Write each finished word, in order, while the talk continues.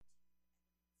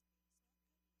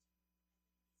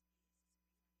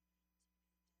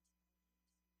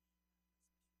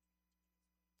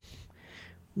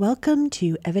Welcome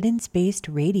to Evidence-Based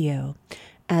Radio.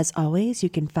 As always, you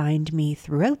can find me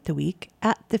throughout the week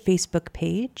at the Facebook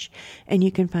page, and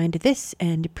you can find this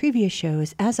and previous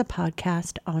shows as a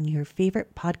podcast on your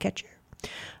favorite podcatcher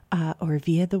or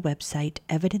via the website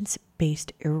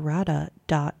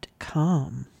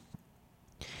evidencebasederrata.com.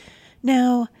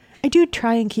 Now, I do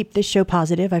try and keep this show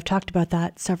positive. I've talked about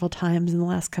that several times in the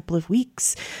last couple of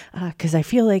weeks because I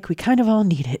feel like we kind of all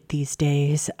need it these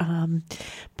days.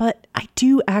 But I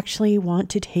do actually want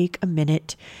to take a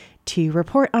minute to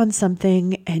report on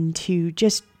something and to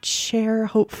just share,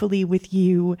 hopefully, with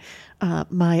you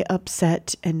my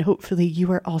upset. And hopefully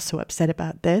you are also upset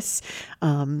about this,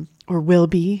 or will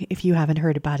be if you haven't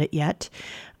heard about it yet.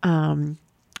 And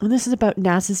this is about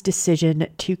NASA's decision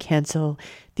to cancel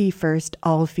the first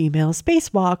all-female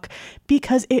spacewalk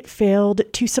because it failed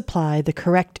to supply the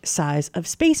correct size of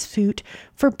spacesuit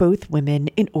for both women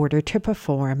in order to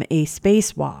perform a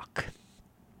spacewalk.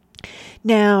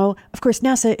 Now, of course,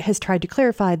 NASA has tried to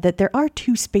clarify that there are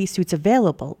 2 spacesuits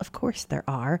available. Of course there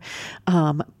are,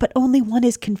 but only one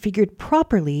is configured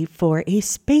properly for a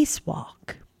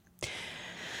spacewalk.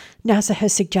 NASA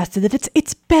has suggested that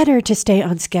it's better to stay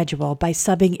on schedule by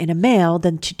subbing in a male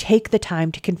than to take the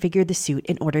time to configure the suit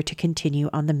in order to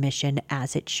continue on the mission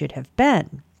as it should have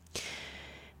been.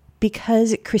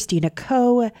 Because Christina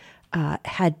Koh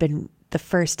had been the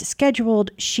first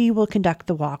scheduled, she will conduct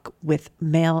the walk with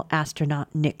male astronaut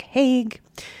Nick Hague,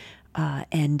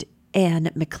 and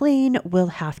Anne McLean will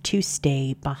have to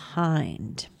stay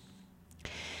behind.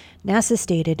 NASA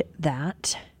stated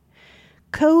that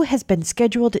Koh has been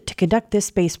scheduled to conduct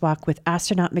this spacewalk with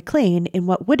astronaut McLean in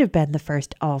what would have been the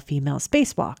first all-female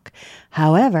spacewalk.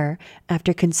 However,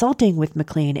 after consulting with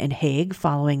McLean and Hague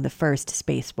following the first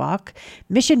spacewalk,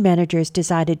 mission managers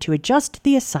decided to adjust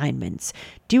the assignments,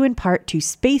 due in part to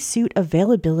spacesuit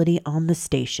availability on the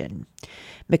station.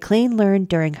 McLean learned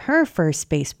during her first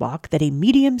spacewalk that a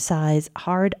medium-size,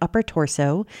 hard upper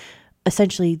torso,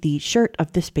 essentially the shirt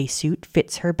of the spacesuit,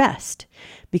 fits her best.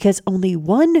 Because only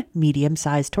one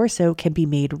medium-sized torso can be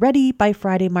made ready by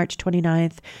Friday, March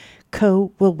 29th,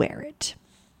 Koh will wear it.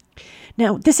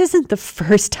 Now, this isn't the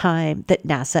first time that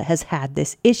NASA has had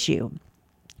this issue.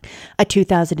 A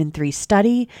 2003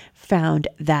 study found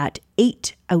that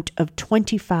 8 out of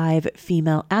 25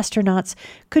 female astronauts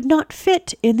could not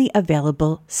fit in the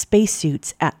available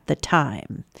spacesuits at the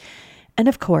time. And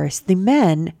of course, the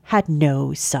men had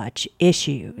no such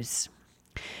issues.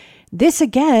 This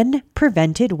again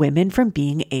prevented women from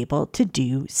being able to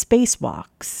do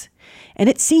spacewalks. And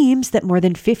it seems that more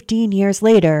than 15 years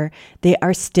later, they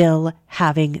are still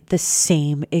having the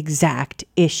same exact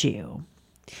issue.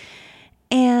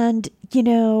 And,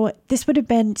 this would have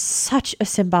been such a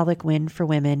symbolic win for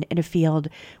women in a field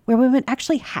where women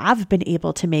actually have been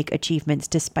able to make achievements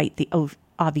despite the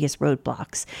obvious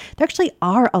roadblocks. There actually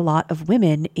are a lot of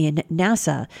women in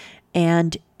NASA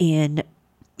and in,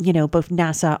 both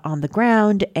NASA on the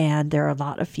ground, and there are a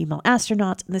lot of female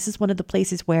astronauts. And this is one of the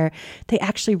places where they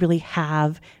actually really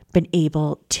have been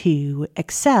able to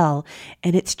excel.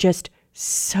 And it's just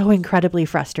so incredibly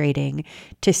frustrating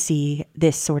to see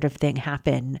this sort of thing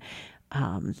happen.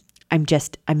 I'm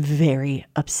very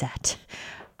upset.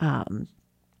 And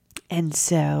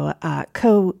so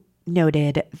Koh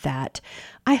noted that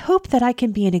I hope that I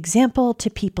can be an example to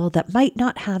people that might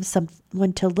not have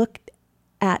someone to look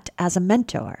at as a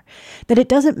mentor, that it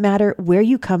doesn't matter where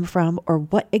you come from or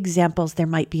what examples there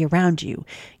might be around you.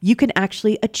 You can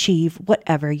actually achieve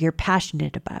whatever you're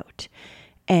passionate about.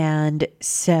 And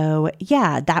so,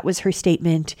 that was her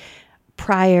statement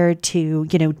prior to,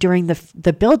 during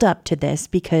the build up to this,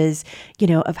 because,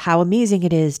 of how amazing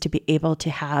it is to be able to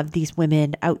have these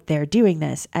women out there doing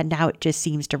this. And now it just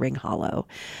seems to ring hollow.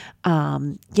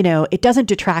 It doesn't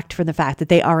detract from the fact that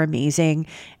they are amazing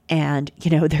and,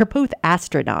 they're both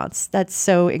astronauts. That's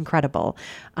so incredible.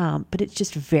 But it's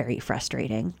just very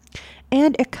frustrating.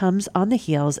 And it comes on the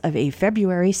heels of a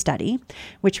February study,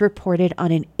 which reported on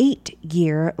an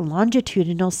 8-year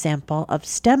longitudinal sample of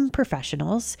STEM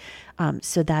professionals.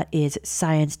 So that is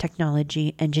science,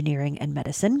 technology, engineering, and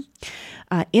medicine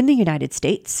in the United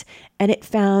States. And it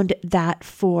found that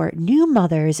for new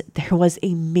mothers, there was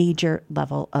a major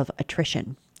level of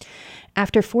attrition.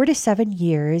 After 4 to 7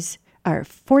 years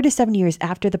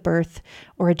after the birth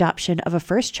or adoption of a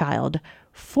first child,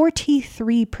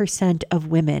 43% of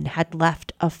women had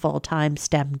left a full-time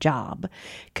STEM job,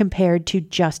 compared to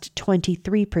just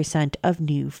 23% of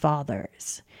new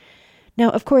fathers. Now,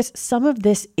 of course, some of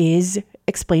this is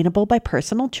explainable by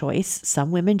personal choice. Some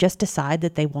women just decide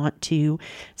that they want to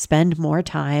spend more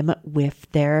time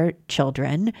with their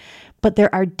children, but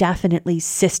there are definitely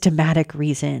systematic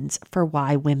reasons for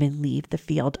why women leave the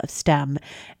field of STEM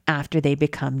after they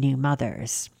become new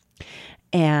mothers.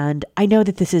 And I know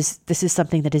that this is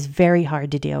something that is very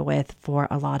hard to deal with for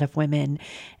a lot of women,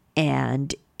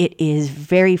 and it is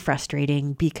very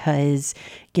frustrating because,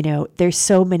 there's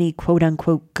so many quote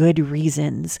unquote good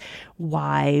reasons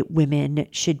why women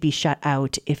should be shut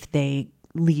out if they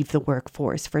leave the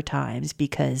workforce for times,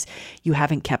 because you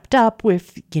haven't kept up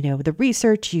with, the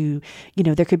research.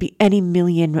 There could be any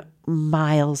million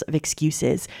miles of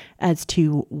excuses as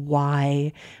to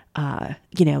why,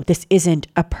 this isn't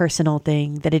a personal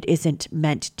thing, that it isn't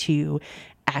meant to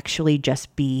actually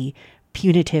just be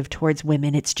punitive towards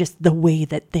women. It's just the way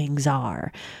that things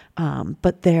are.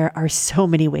 But there are so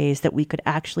many ways that we could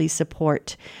actually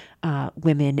support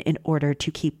women in order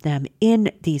to keep them in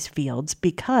these fields,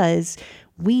 because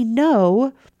we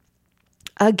know,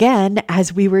 again,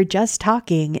 as we were just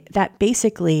talking, that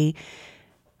basically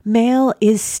male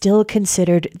is still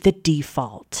considered the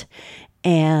default.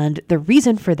 And the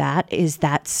reason for that is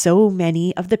that so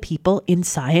many of the people in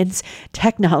science,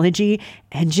 technology,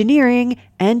 engineering,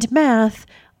 and math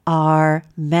are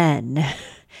men.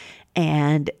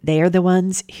 And they are the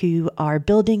ones who are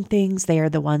building things. They are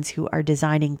the ones who are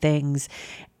designing things,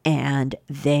 and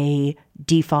they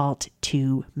default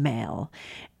to male.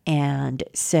 And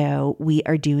so we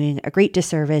are doing a great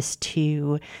disservice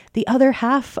to the other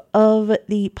half of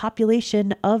the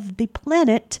population of the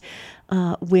planet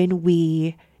when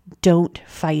we don't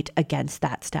fight against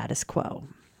that status quo.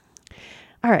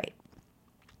 All right.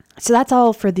 So that's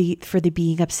all for the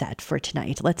being upset for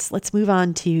tonight. Let's move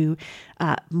on to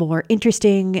more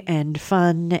interesting and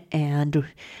fun and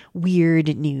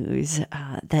weird news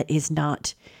that is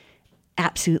not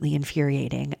absolutely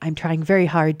infuriating. I'm trying very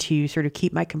hard to sort of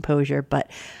keep my composure, but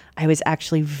I was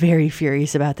actually very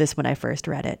furious about this when I first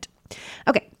read it.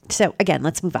 Okay, so again,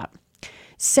 let's move on.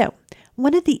 So,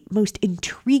 one of the most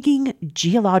intriguing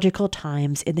geological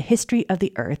times in the history of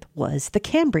the Earth was the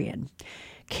Cambrian.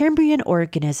 Cambrian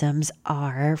organisms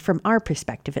are, from our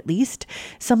perspective at least,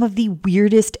 some of the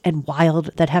weirdest and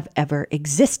wild that have ever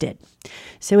existed.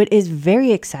 So it is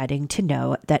very exciting to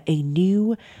know that a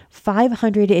new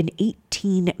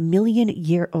 518 million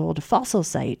year old fossil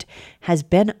site has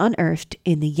been unearthed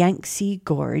in the Yangtze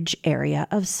Gorge area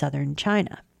of southern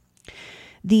China.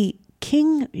 The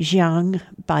Qingjiang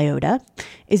biota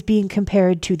is being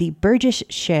compared to the Burgess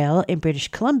Shale in British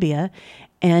Columbia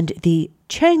and the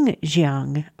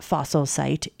Chengjiang fossil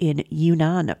site in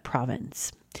Yunnan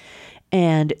province.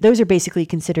 And those are basically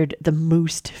considered the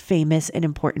most famous and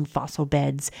important fossil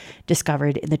beds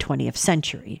discovered in the 20th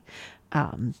century.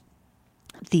 In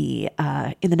the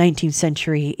 19th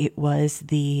century, it was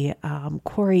the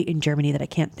quarry in Germany that I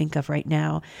can't think of right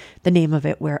now, the name of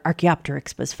it, where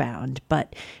Archaeopteryx was found.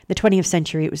 But the 20th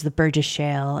century, it was the Burgess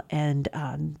Shale and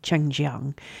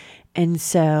Chengjiang. And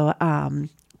so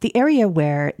the area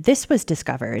where this was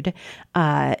discovered,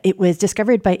 it was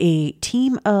discovered by a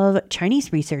team of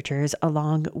Chinese researchers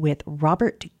along with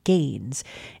Robert Gaines,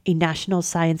 a National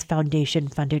Science Foundation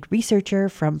funded researcher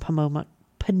from Pomona,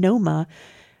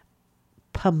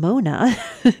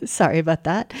 sorry about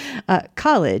that,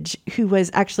 college, who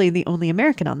was actually the only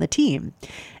American on the team.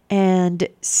 And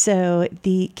so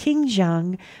the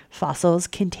Qingjiang fossils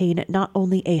contain not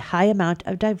only a high amount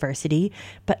of diversity,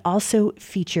 but also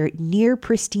feature near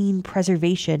pristine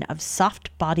preservation of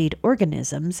soft-bodied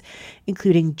organisms,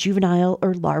 including juvenile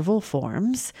or larval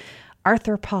forms,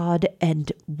 arthropod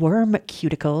and worm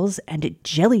cuticles, and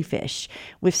jellyfish,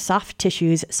 with soft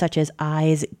tissues such as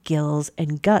eyes, gills,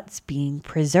 and guts being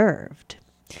preserved.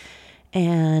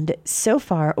 And so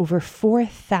far, over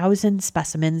 4,000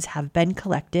 specimens have been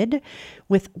collected,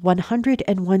 with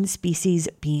 101 species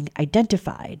being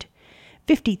identified.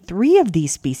 53 of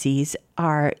these species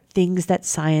are things that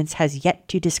science has yet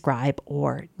to describe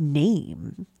or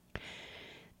name.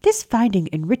 This finding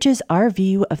enriches our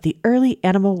view of the early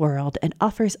animal world and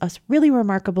offers us really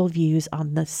remarkable views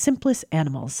on the simplest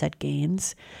animals, said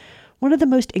Gaines. One of the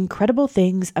most incredible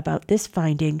things about this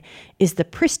finding is the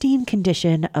pristine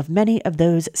condition of many of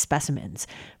those specimens,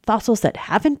 fossils that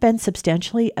haven't been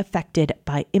substantially affected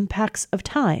by impacts of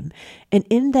time, and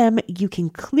in them you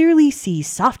can clearly see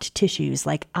soft tissues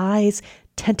like eyes,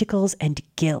 tentacles, and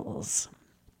gills.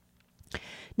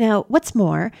 Now, what's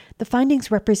more, the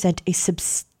findings represent a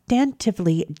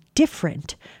substantively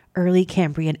different early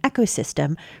Cambrian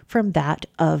ecosystem from that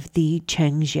of the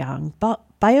Chengjiang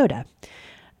biota.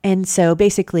 And so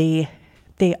basically,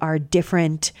 they are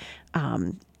different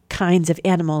kinds of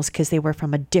animals because they were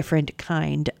from a different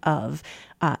kind of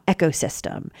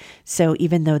ecosystem. So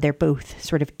even though they're both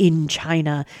sort of in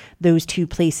China, those two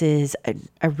places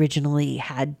originally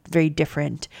had very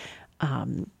different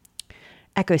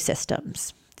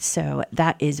ecosystems. So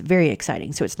that is very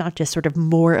exciting. So it's not just sort of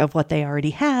more of what they already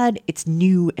had, it's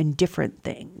new and different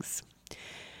things.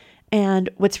 And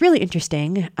what's really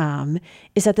interesting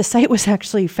is that the site was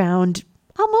actually found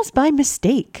almost by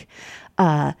mistake.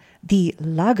 The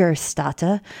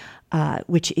Lagerstätte,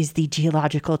 which is the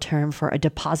geological term for a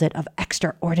deposit of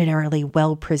extraordinarily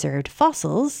well-preserved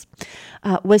fossils,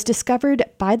 was discovered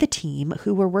by the team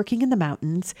who were working in the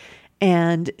mountains.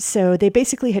 And so they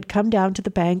basically had come down to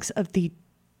the banks of the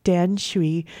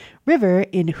Danshui River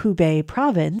in Hubei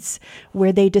province,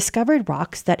 where they discovered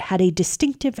rocks that had a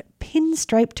distinctive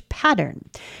pinstriped pattern,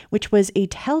 which was a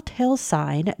telltale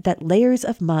sign that layers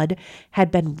of mud had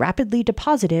been rapidly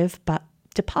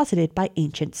deposited by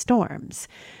ancient storms,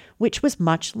 which was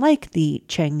much like the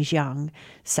Chengjiang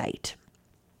site.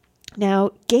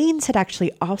 Now, Gaines had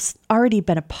actually already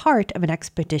been a part of an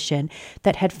expedition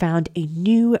that had found a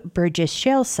new Burgess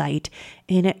Shale site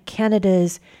in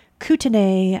Canada's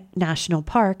Kootenay National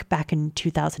Park back in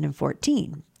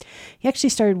 2014. He actually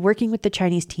started working with the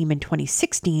Chinese team in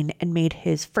 2016 and made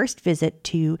his first visit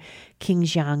to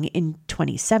Xinjiang in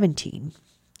 2017.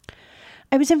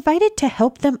 I was invited to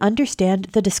help them understand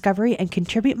the discovery and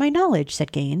contribute my knowledge,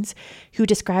 said Gaines, who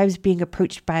describes being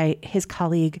approached by his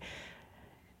colleague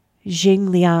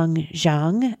Jingliang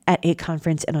Zhang at a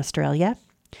conference in Australia.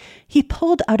 He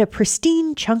pulled out a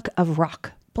pristine chunk of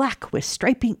rock, black with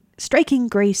striking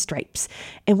gray stripes,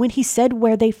 and when he said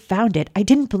where they found it, I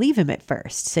didn't believe him at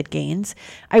first, said Gaines.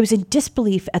 I was in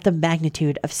disbelief at the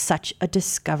magnitude of such a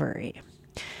discovery.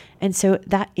 And so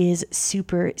that is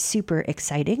super, super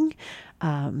exciting.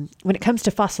 When it comes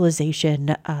to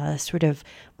fossilization, sort of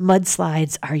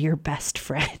mudslides are your best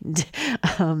friend.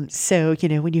 So,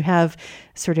 when you have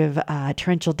sort of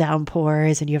torrential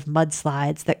downpours and you have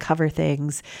mudslides that cover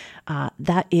things,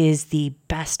 that is the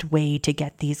best way to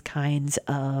get these kinds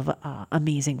of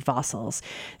amazing fossils.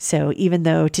 So even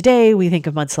though today we think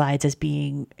of mudslides as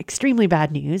being extremely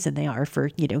bad news, and they are for,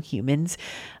 humans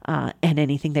and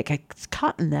anything that gets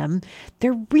caught in them,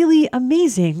 they're really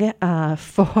amazing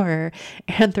for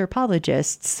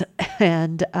anthropologists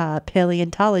and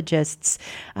paleontologists,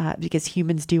 because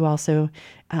humans do also,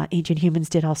 ancient humans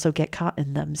did also get caught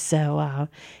in them. So,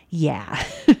 yeah.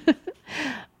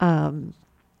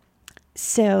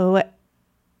 So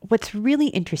what's really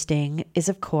interesting is,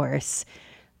 of course,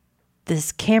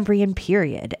 this Cambrian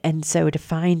period. And so to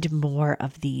find more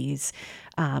of these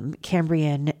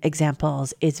Cambrian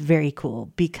examples is very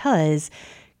cool because,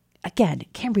 again,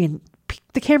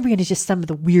 the Cambrian is just some of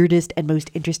the weirdest and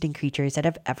most interesting creatures that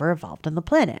have ever evolved on the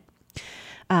planet.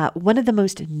 One of the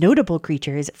most notable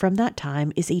creatures from that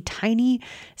time is a tiny,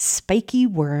 spiky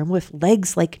worm with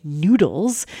legs like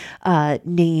noodles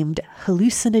named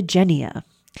Hallucinogenia.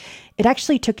 It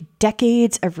actually took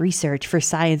decades of research for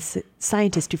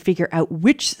scientists to figure out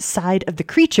which side of the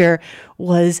creature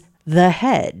was the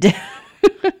head.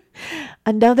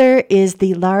 Another is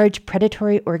the large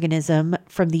predatory organism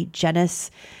from the genus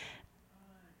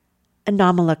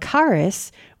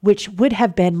Anomalocaris, which would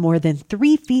have been more than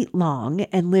 3 feet long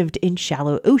and lived in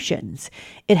shallow oceans.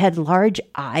 It had large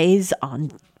eyes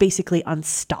basically on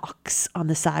stalks on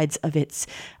the sides of its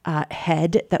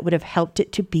head that would have helped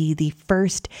it to be the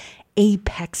first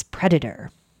apex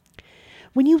predator.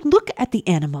 When you look at the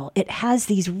animal, it has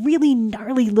these really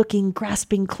gnarly looking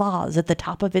grasping claws at the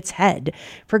top of its head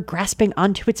for grasping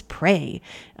onto its prey.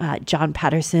 John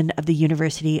Patterson of the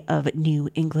University of New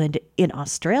England in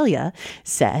Australia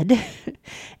said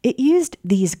it used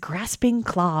these grasping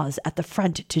claws at the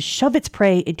front to shove its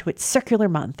prey into its circular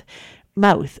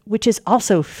mouth, which is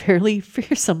also fairly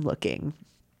fearsome looking.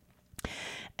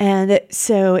 And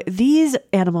so these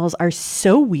animals are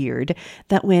so weird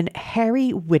that when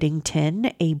Harry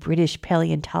Whittington, a British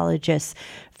paleontologist,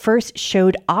 first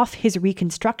showed off his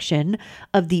reconstruction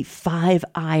of the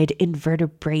 5-eyed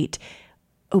invertebrate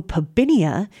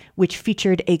Opabinia, which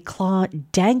featured a claw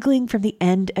dangling from the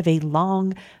end of a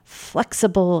long,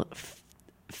 flexible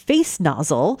face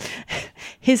nozzle,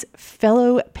 his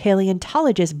fellow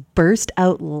paleontologists burst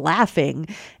out laughing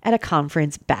at a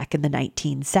conference back in the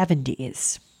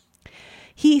 1970s.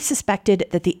 He suspected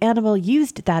that the animal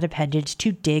used that appendage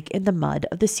to dig in the mud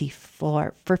of the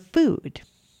seafloor for food.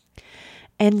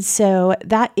 And so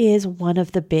that is one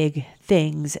of the big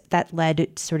things that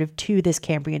led sort of to this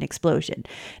Cambrian explosion.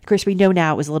 Of course, we know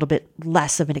now it was a little bit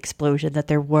less of an explosion, that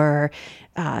there were,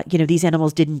 these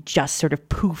animals didn't just sort of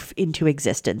poof into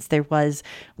existence. There was,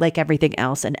 like everything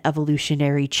else, an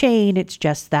evolutionary chain. It's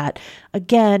just that,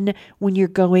 again, when you're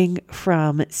going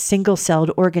from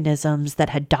single-celled organisms that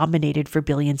had dominated for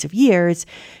billions of years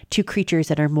to creatures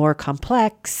that are more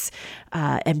complex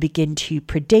and begin to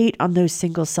predate on those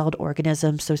single-celled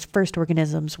organisms, those first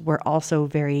organisms were also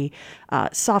very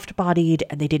soft-bodied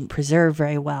and they didn't preserve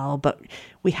very well, but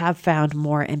we have found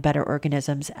more and better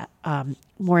organisms,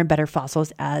 more and better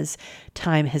fossils as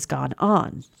time has gone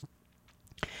on.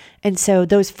 And so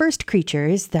those first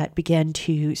creatures that began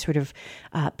to sort of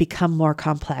become more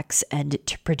complex and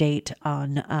to predate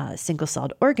on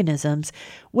single-celled organisms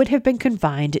would have been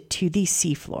confined to the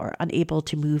seafloor, unable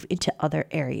to move into other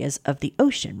areas of the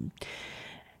ocean.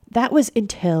 That was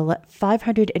until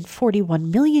 541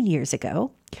 million years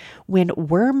ago, when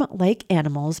worm-like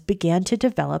animals began to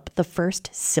develop the first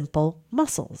simple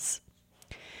muscles.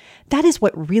 That is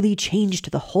what really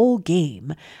changed the whole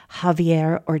game,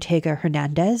 Javier Ortega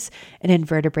Hernandez, an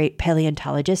invertebrate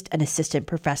paleontologist and assistant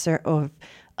professor of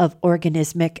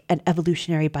organismic and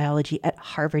evolutionary biology at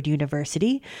Harvard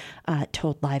University,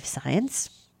 told Live Science.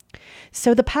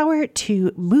 So the power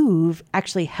to move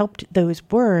actually helped those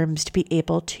worms to be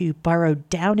able to burrow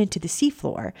down into the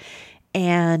seafloor,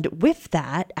 and with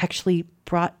that actually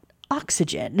brought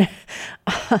oxygen.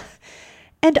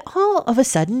 And all of a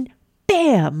sudden,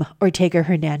 bam, Ortega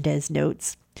Hernandez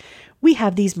notes, we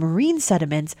have these marine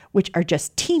sediments which are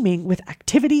just teeming with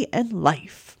activity and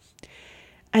life.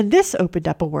 And this opened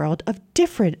up a world of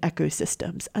different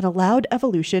ecosystems and allowed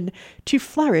evolution to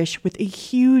flourish with a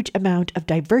huge amount of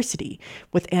diversity,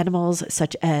 with animals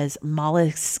such as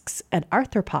mollusks and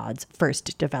arthropods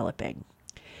first developing.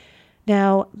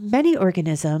 Now, many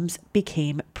organisms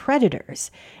became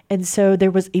predators, and so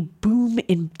there was a boom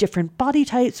in different body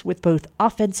types with both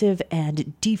offensive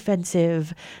and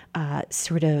defensive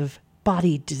sort of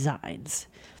body designs.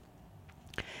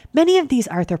 Many of these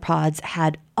arthropods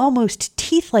had almost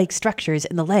teeth-like structures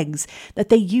in the legs that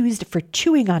they used for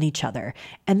chewing on each other,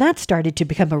 and that started to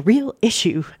become a real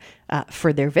issue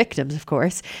for their victims, of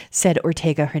course, said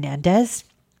Ortega Hernandez.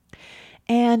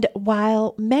 And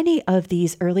while many of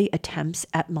these early attempts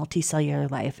at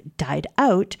multicellular life died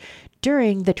out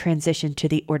during the transition to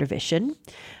the Ordovician,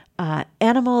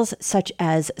 animals such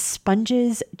as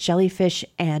sponges, jellyfish,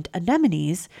 and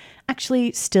anemones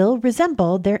actually still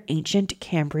resemble their ancient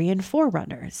Cambrian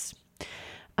forerunners.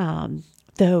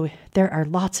 Though there are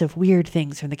lots of weird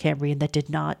things from the Cambrian that did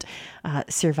not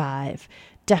survive.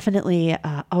 Definitely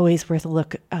always worth a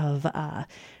look of...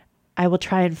 I will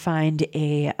try and find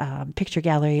a picture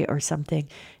gallery or something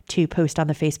to post on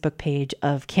the Facebook page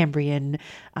of Cambrian,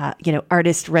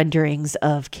 artist renderings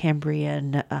of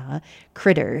Cambrian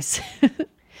critters.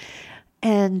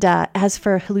 And as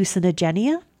for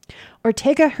hallucinogenia,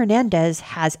 Ortega Hernandez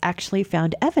has actually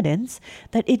found evidence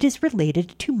that it is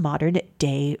related to modern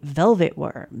day velvet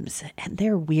worms, and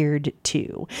they're weird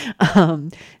too.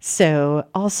 So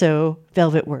also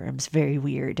velvet worms, very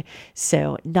weird.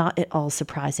 So not at all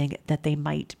surprising that they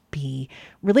might be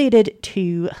related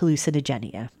to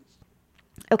hallucinogenia.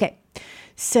 Okay,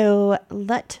 so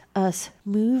let us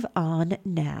move on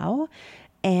now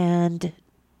and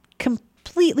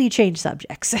completely change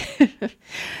subjects.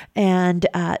 And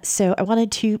so I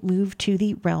wanted to move to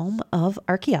the realm of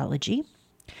archaeology.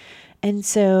 And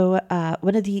so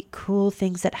one of the cool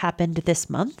things that happened this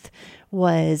month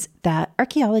was that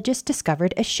archaeologists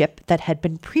discovered a ship that had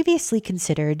been previously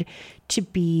considered to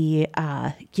be,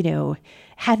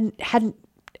 hadn't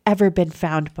ever been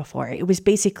found before. It was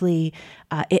basically,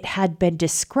 it had been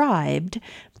described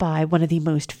by one of the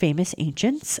most famous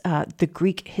ancients, the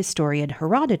Greek historian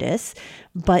Herodotus,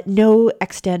 but no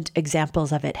extant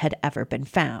examples of it had ever been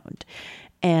found.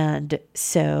 And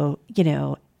so,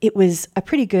 it was a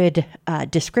pretty good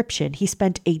description. He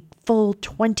spent a full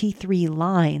 23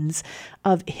 lines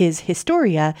of his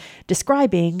Historia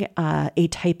describing a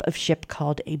type of ship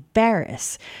called a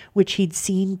barus, which he'd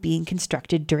seen being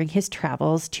constructed during his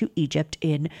travels to Egypt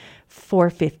in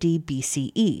 450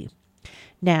 BCE.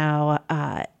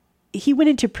 Now, he went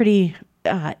into pretty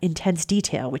intense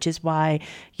detail, which is why,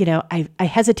 I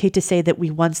hesitate to say that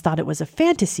we once thought it was a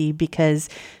fantasy because,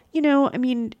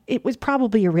 it was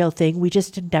probably a real thing. We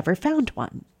just had never found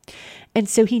one. And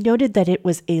so he noted that it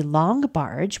was a long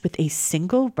barge with a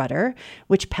single rudder,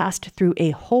 which passed through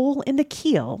a hole in the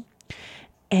keel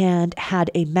and had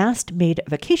a mast made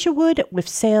of acacia wood with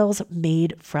sails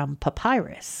made from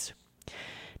papyrus.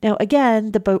 Now,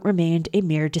 again, the boat remained a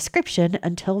mere description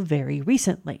until very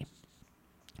recently.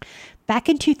 Back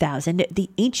in 2000, the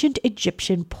ancient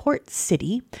Egyptian port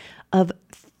city of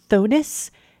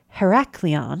Thonis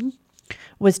Heraklion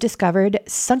was discovered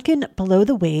sunken below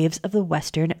the waves of the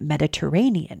Western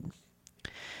Mediterranean.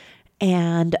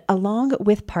 And along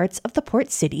with parts of the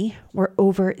port city were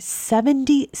over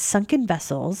 70 sunken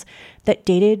vessels that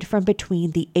dated from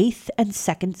between the 8th and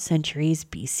 2nd centuries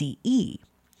BCE.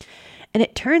 And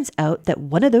it turns out that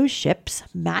one of those ships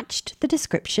matched the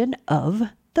description of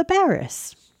the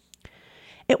Baris.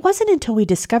 It wasn't until we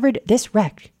discovered this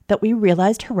wreck that we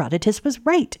realized Herodotus was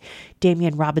right.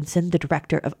 Damian Robinson, the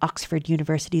director of Oxford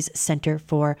University's Center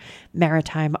for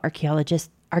Maritime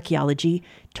Archaeology,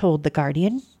 told The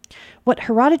Guardian, "What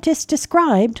Herodotus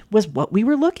described was what we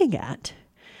were looking at."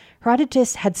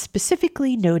 Herodotus had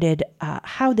specifically noted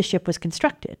how the ship was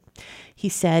constructed. He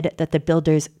said that the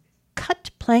builders cut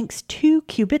planks 2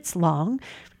 cubits long,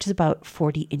 which is about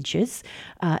 40 inches,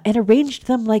 and arranged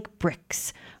them like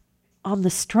bricks. On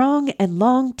the strong and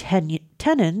long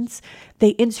tenons,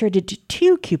 they inserted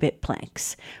 2-cubit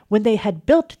planks. When they had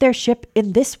built their ship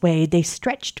in this way, they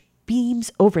stretched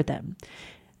beams over them.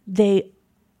 They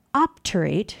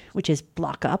obturate, which is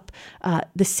block up,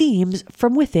 the seams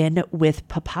from within with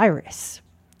papyrus.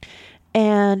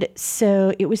 And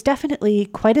so it was definitely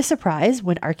quite a surprise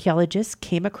when archaeologists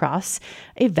came across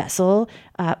a vessel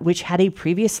which had a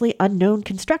previously unknown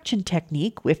construction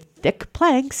technique with thick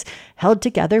planks held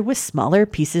together with smaller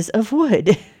pieces of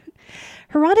wood.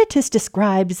 Herodotus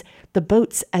describes the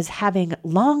boats as having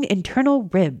long internal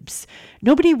ribs.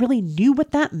 Nobody really knew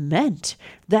what that meant.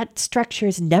 That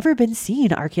structure's never been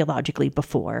seen archaeologically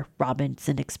before,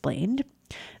 Robinson explained.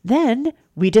 Then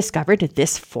we discovered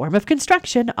this form of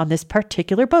construction on this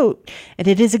particular boat, and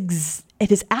it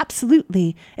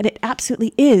absolutely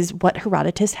is what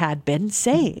Herodotus had been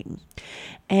saying.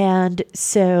 And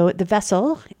so the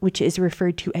vessel, which is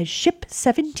referred to as Ship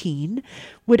 17,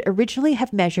 would originally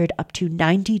have measured up to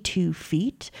 92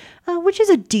 feet, which is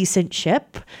a decent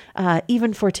ship,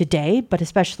 even for today, but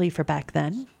especially for back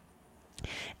then.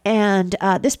 And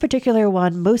this particular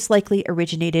one most likely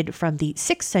originated from the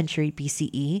 6th century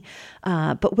BCE,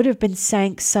 but would have been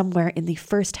sank somewhere in the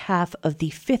first half of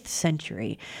the 5th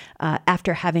century,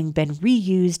 after having been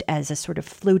reused as a sort of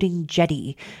floating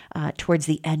jetty towards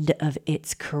the end of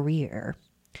its career.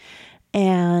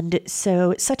 And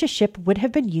so such a ship would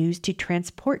have been used to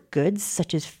transport goods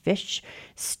such as fish,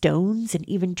 stones, and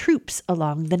even troops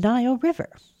along the Nile River.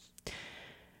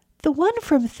 The one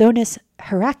from Thonis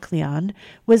Heraklion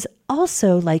was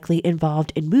also likely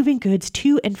involved in moving goods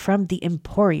to and from the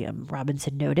Emporium,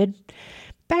 Robinson noted.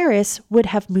 Baris would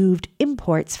have moved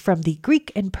imports from the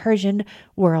Greek and Persian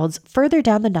worlds further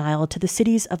down the Nile to the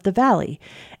cities of the valley,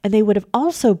 and they would have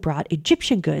also brought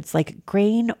Egyptian goods like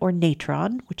grain or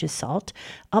natron, which is salt,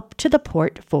 up to the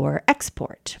port for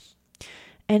export.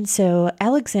 And so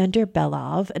Alexander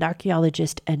Belov, an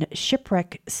archaeologist and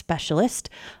shipwreck specialist,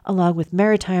 along with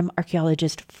maritime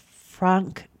archaeologist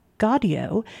Frank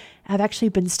Gaudio, have actually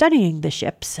been studying the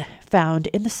ships found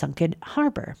in the sunken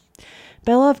harbor.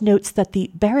 Belov notes that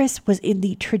the Baris was in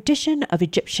the tradition of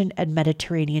Egyptian and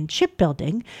Mediterranean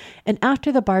shipbuilding, and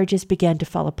after the barges began to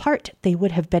fall apart, they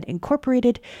would have been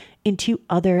incorporated into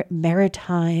other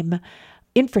maritime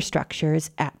infrastructures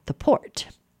at the port.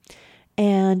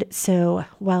 And so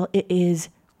while it is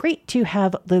great to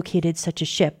have located such a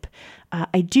ship,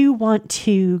 I do want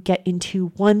to get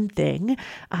into one thing,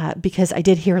 because I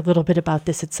did hear a little bit about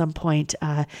this at some point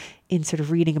in sort of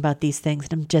reading about these things.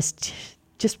 And I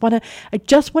just want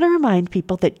to remind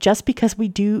people that just because we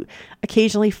do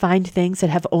occasionally find things that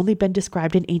have only been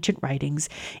described in ancient writings,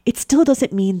 it still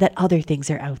doesn't mean that other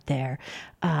things are out there.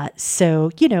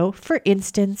 So, for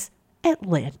instance,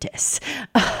 Atlantis.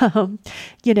 I've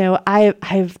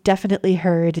definitely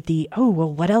heard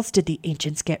what else did the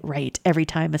ancients get right every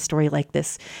time a story like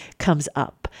this comes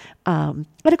up? And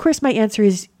of course, my answer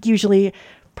is usually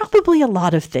probably a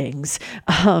lot of things,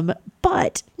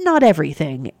 but not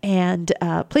everything. And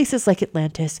places like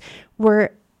Atlantis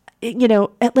were,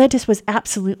 Atlantis was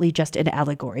absolutely just an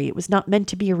allegory. It was not meant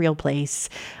to be a real place.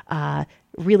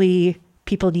 Really,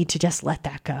 people need to just let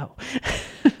that go.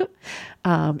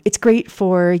 It's great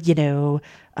for,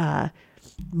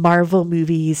 Marvel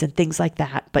movies and things like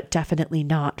that, but definitely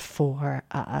not for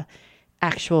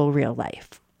actual real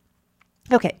life.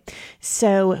 Okay,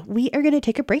 so we are going to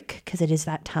take a break because it is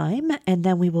that time, and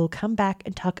then we will come back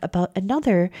and talk about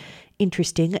another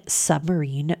interesting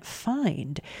submarine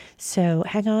find. So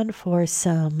hang on for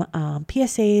some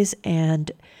PSAs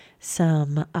and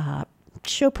some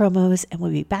show promos, and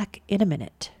we'll be back in a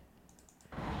minute.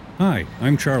 Hi,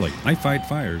 I'm Charlie. I fight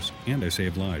fires and I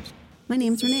save lives. My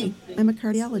name's Renee. I'm a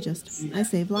cardiologist. I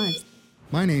save lives.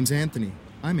 My name's Anthony.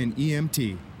 I'm an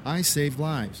EMT. I save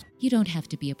lives. You don't have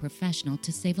to be a professional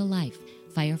to save a life.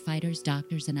 Firefighters,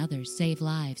 doctors, and others save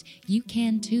lives. You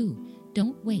can too.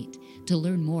 Don't wait. To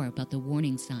learn more about the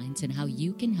warning signs and how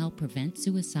you can help prevent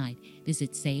suicide,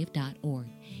 visit save.org.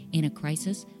 In a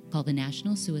crisis, call the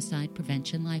National Suicide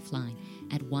Prevention Lifeline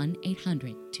at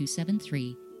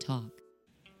 1-800-273-TALK.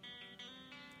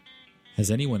 Has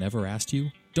anyone ever asked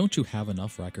you, don't you have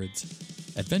enough records?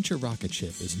 Adventure Rocket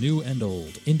Ship is new and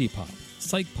old, indie pop,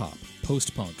 psych pop,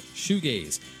 post-punk,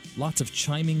 shoegaze, lots of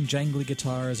chiming, jangly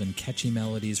guitars and catchy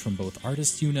melodies from both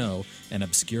artists you know and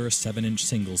obscure 7-inch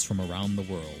singles from around the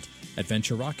world.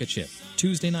 Adventure Rocket Ship,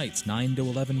 Tuesday nights 9 to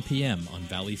 11 p.m. on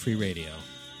Valley Free Radio.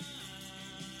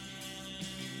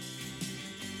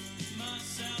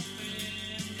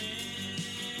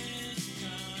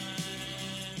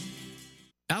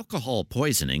 Alcohol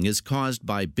poisoning is caused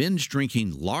by binge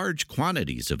drinking large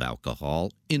quantities of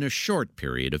alcohol in a short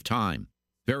period of time.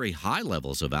 Very high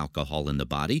levels of alcohol in the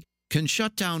body can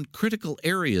shut down critical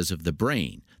areas of the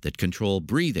brain that control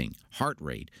breathing, heart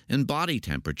rate, and body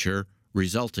temperature,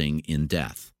 resulting in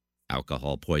death.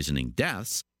 Alcohol poisoning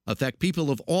deaths affect people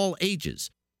of all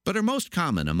ages, but are most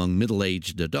common among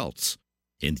middle-aged adults.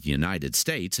 In the United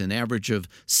States, an average of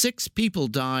 6 people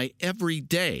die every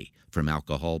day from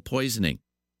alcohol poisoning.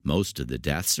 Most of the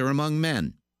deaths are among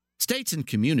men. States and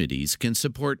communities can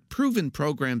support proven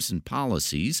programs and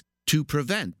policies to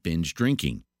prevent binge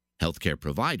drinking. Healthcare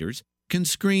providers can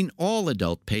screen all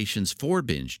adult patients for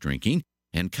binge drinking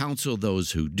and counsel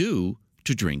those who do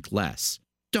to drink less.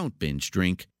 Don't binge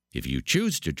drink. If you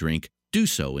choose to drink, do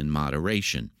so in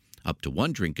moderation. Up to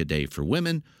 1 drink a day for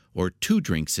women or 2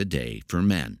 drinks a day for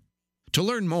men. To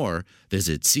learn more,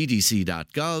 visit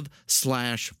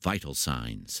cdc.gov/vital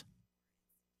signs.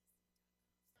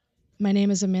 My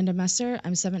name is Amanda Messer.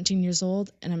 I'm 17 years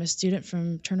old, and I'm a student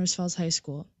from Turners Falls High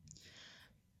School.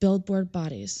 Billboard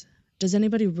bodies. Does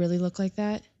anybody really look like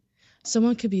that?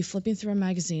 Someone could be flipping through a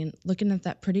magazine, looking at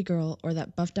that pretty girl or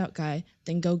that buffed out guy,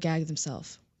 then go gag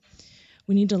themselves.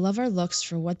 We need to love our looks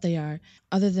for what they are,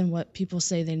 other than what people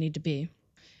say they need to be.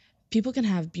 People can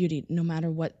have beauty no matter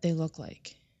what they look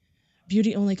like.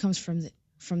 Beauty only comes from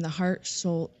the heart,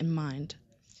 soul, and mind.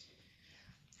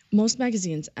 Most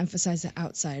magazines emphasize the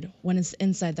outside when it's the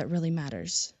inside that really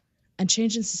matters. A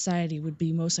change in society would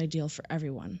be most ideal for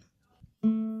everyone.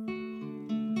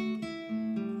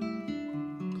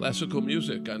 Classical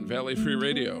music on Valley Free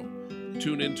Radio.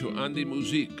 Tune in to Andi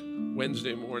Musique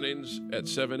Wednesday mornings at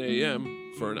 7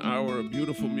 a.m. for an hour of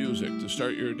beautiful music to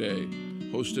start your day.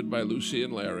 Hosted by Lucy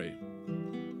and Larry.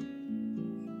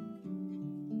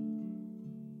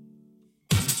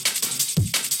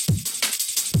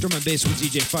 Drum and Bass with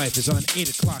DJ Fife is on 8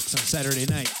 o'clock on Saturday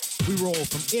night. We roll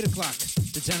from 8 o'clock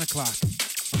to 10 o'clock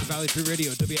on the Valley Free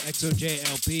Radio,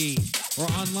 WXOJ-LP, or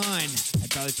online at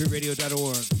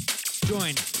valleyfreeradio.org.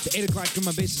 Join the 8 o'clock Drum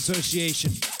and Bass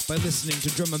Association by listening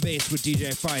to Drum and Bass with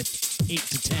DJ Fife, 8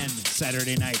 to 10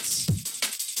 Saturday nights.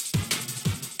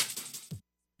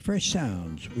 Fresh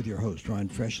Sounds with your host, Ron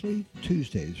Freshley,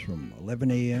 Tuesdays from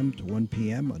 11 a.m. to 1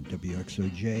 p.m. on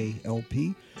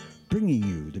WXOJ-LP, bringing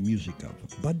you the music of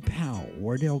Bud Powell,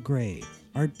 Wardell Gray,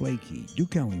 Art Blakey,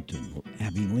 Duke Ellington,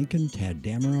 Abby Lincoln, Tad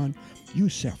Dameron,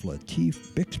 Yusef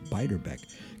Lateef, Bix Beiderbecke,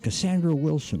 Cassandra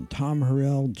Wilson, Tom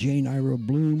Harrell, Jane Ira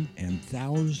Bloom, and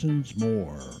thousands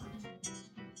more.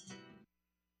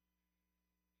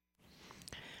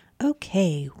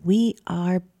 Okay, we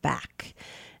are back.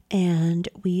 And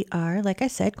we are, like I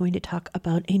said, going to talk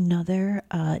about another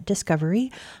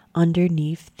discovery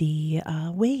underneath the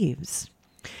waves.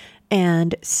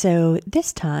 And so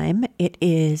this time it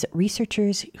is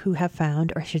researchers who have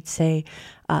found, or I should say,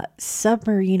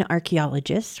 submarine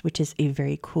archaeologists, which is a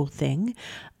very cool thing,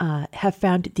 have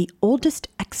found the oldest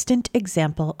extant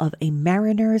example of a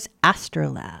mariner's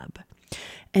astrolabe.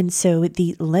 And so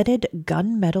the leaded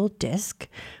gunmetal disc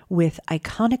with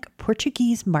iconic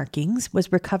Portuguese markings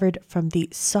was recovered from the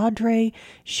Sodre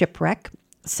shipwreck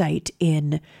site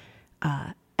in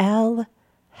Al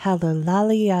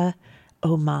Halalalia,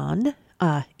 Oman,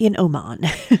 in Oman.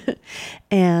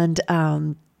 And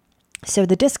so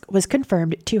the disc was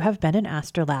confirmed to have been an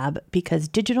astrolabe because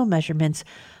digital measurements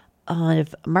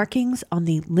of markings on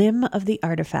the limb of the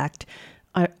artifact's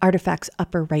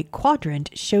upper right quadrant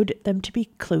showed them to be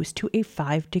close to a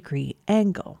 5-degree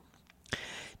angle.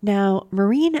 Now,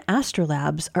 marine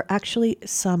astrolabes are actually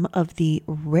some of the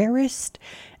rarest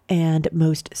and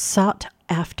most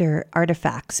sought-after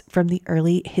artifacts from the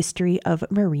early history of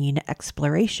marine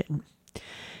exploration.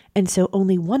 And so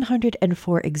only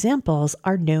 104 examples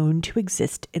are known to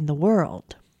exist in the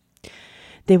world.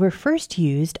 They were first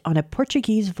used on a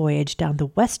Portuguese voyage down the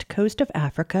west coast of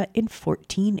Africa in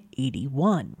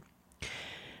 1481.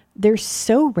 They're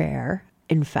so rare,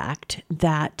 in fact,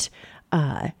 that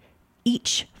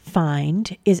each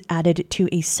find is added to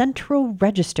a central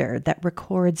register that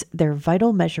records their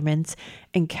vital measurements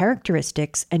and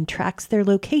characteristics and tracks their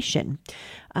location.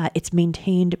 It's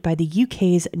maintained by the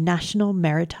UK's National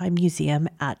Maritime Museum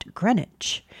at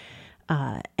Greenwich.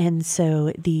 And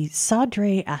so the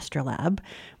Sodre Astrolabe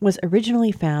was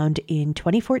originally found in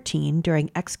 2014 during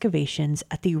excavations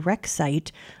at the wreck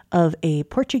site of a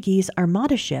Portuguese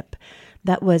Armada ship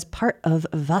that was part of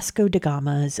Vasco da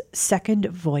Gama's second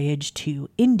voyage to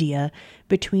India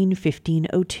between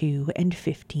 1502 and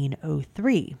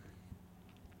 1503.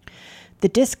 The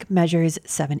disc measures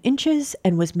 7 inches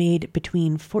and was made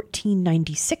between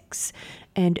 1496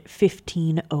 and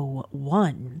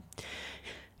 1501.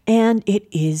 And it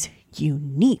is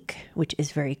unique, which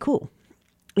is very cool.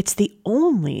 It's the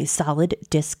only solid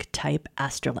disc type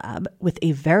astrolabe with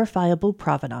a verifiable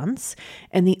provenance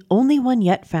and the only one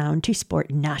yet found to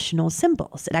sport national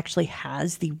symbols. It actually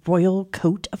has the royal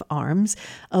coat of arms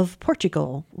of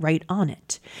Portugal right on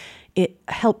it. It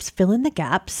helps fill in the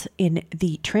gaps in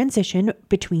the transition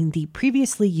between the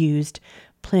previously used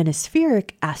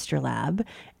planispheric astrolabe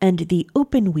and the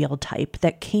open wheel type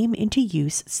that came into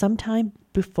use sometime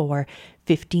before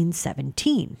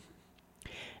 1517.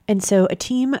 And so a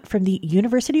team from the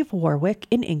University of Warwick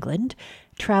in England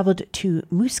traveled to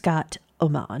Muscat,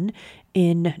 Oman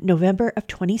in November of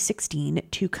 2016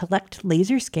 to collect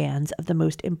laser scans of the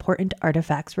most important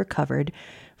artifacts recovered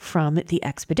from the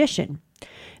expedition.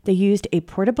 They used a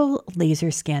portable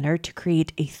laser scanner to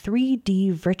create a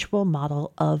 3D virtual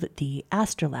model of the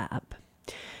astrolabe.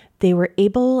 They were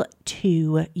able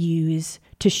to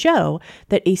show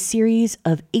that a series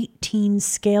of 18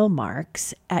 scale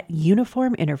marks at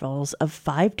uniform intervals of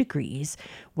 5 degrees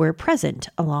were present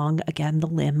along, again, the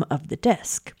limb of the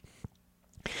disc.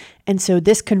 And so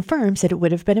this confirms that it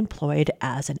would have been employed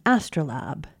as an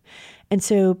astrolabe. And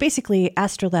so basically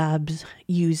astrolabes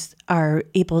are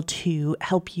able to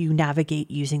help you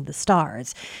navigate using the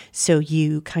stars. So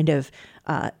you kind of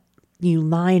you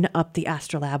line up the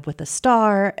astrolabe with a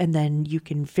star, and then you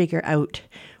can figure out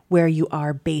where you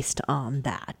are based on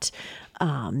that.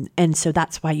 And so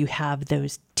that's why you have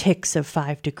those ticks of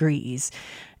 5 degrees.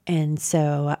 And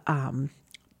so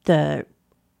the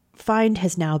find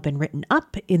has now been written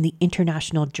up in the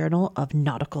International Journal of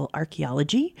Nautical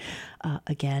Archaeology.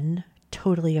 Again,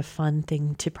 totally a fun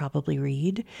thing to probably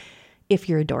read if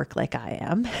you're a dork like I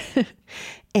am,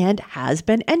 and has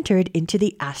been entered into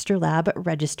the Astrolabe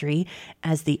registry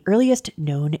as the earliest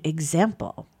known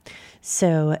example.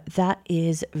 So that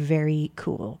is very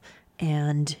cool.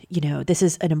 And, this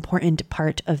is an important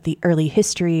part of the early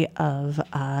history of,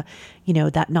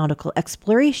 that nautical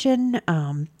exploration.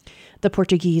 The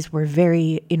Portuguese were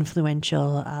very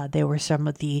influential. They were some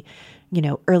of the,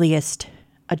 earliest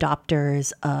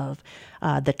adopters of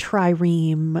the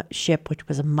trireme ship, which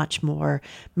was a much more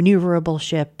maneuverable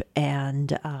ship.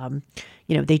 And,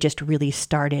 they just really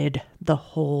started the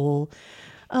whole,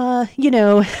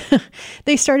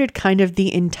 they started kind of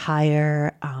the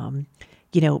entire,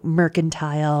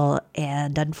 mercantile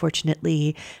and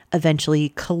unfortunately,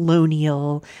 eventually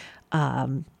colonial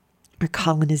or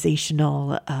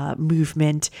colonizational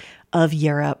movement of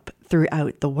Europe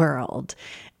throughout the world.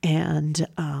 And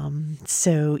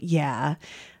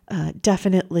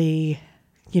definitely,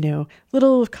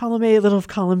 little of column A, little of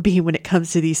column B when it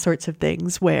comes to these sorts of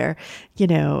things where,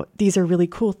 these are really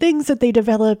cool things that they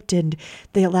developed and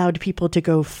they allowed people to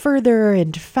go further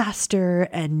and faster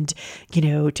and,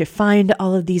 to find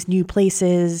all of these new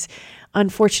places.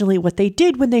 Unfortunately, what they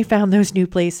did when they found those new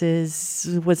places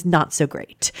was not so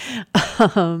great.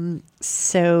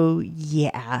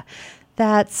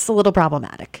 That's a little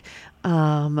problematic.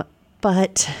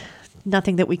 But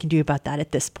nothing that we can do about that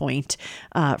at this point,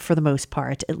 for the most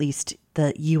part, at least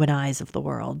the you and I's of the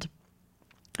world.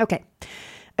 Okay,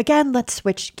 again, let's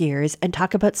switch gears and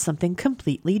talk about something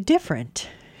completely different.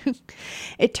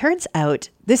 It turns out,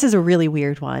 this is a really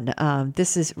weird one.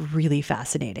 This is really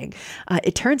fascinating.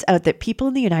 It turns out that people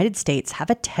in the United States have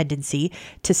a tendency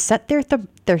to set their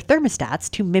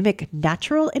thermostats to mimic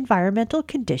natural environmental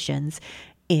conditions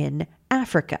in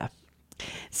Africa.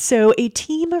 So a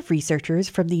team of researchers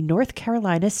from the North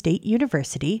Carolina State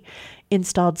University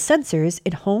installed sensors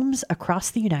in homes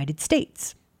across the United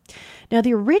States. Now,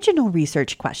 the original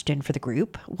research question for the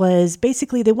group was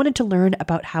basically they wanted to learn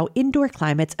about how indoor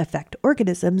climates affect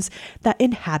organisms that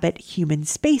inhabit human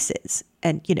spaces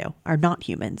and, are not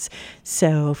humans.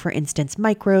 So, for instance,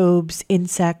 microbes,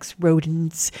 insects,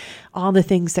 rodents, all the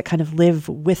things that kind of live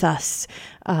with us,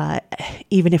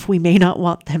 even if we may not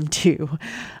want them to,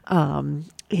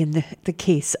 in the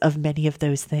case of many of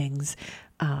those things.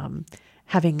 I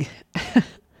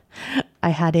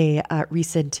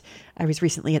was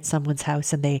recently at someone's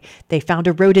house and they found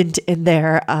a rodent in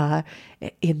their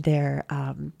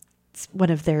one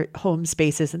of their home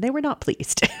spaces, and they were not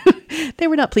pleased. They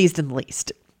were not pleased in the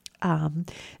least.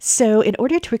 So in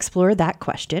order to explore that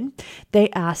question, they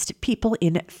asked people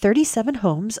in 37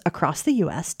 homes across the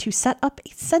U.S. to set up a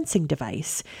sensing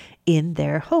device in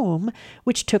their home,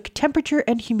 which took temperature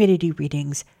and humidity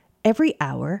readings every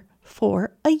hour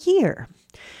for a year.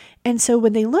 And so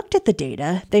when they looked at the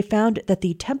data, they found that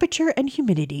the temperature and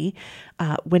humidity,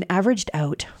 when averaged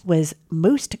out, was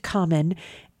most common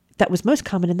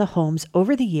in the homes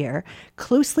over the year,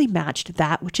 closely matched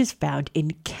that which is found in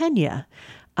Kenya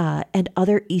and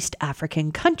other East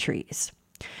African countries.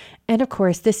 And of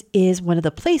course, this is one of the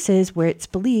places where it's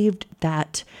believed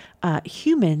that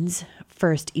humans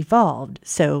first evolved.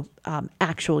 So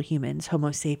actual humans,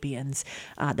 Homo sapiens,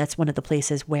 that's one of the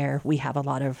places where we have a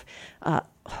lot of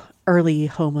early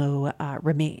Homo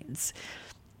remains.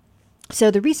 So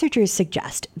the researchers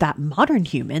suggest that modern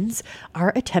humans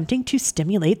are attempting to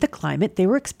stimulate the climate they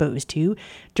were exposed to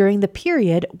during the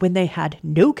period when they had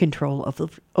no control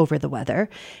over the weather,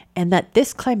 and that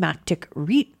this climatic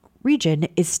region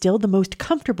is still the most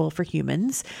comfortable for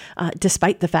humans,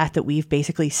 despite the fact that we've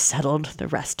basically settled the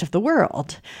rest of the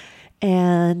world.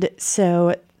 And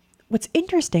so what's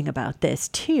interesting about this,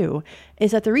 too,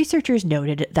 is that the researchers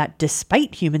noted that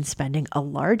despite humans spending a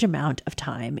large amount of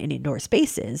time in indoor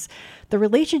spaces, the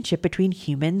relationship between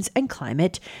humans and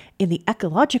climate in the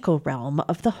ecological realm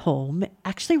of the home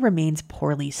actually remains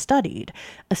poorly studied,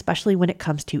 especially when it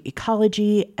comes to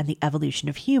ecology and the evolution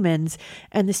of humans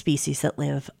and the species that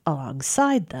live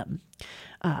alongside them.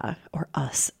 Or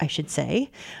us, I should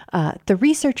say. The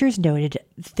researchers noted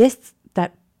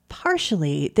that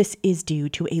partially, this is due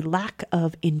to a lack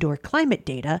of indoor climate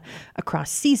data across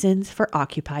seasons for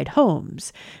occupied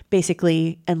homes.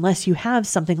 Basically, unless you have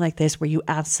something like this where you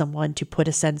ask someone to put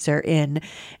a sensor in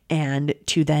and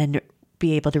to then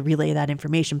be able to relay that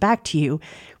information back to you,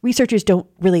 researchers don't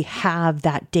really have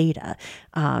that data.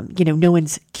 No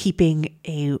one's keeping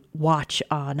a watch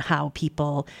on how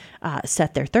people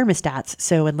set their thermostats.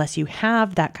 So unless you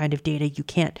have that kind of data, you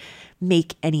can't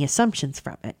make any assumptions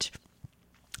from it.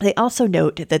 They also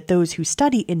note that those who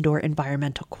study indoor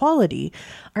environmental quality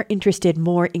are interested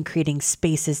more in creating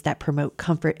spaces that promote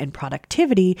comfort and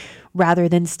productivity rather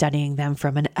than studying them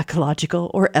from an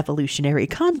ecological or evolutionary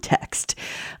context.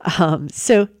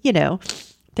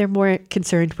 They're more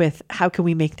concerned with how can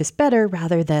we make this better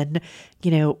rather than,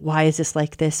 why is this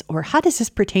like this or how does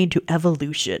this pertain to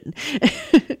evolution?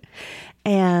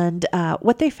 And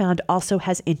what they found also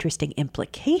has interesting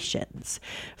implications.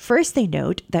 First, they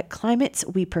note that climates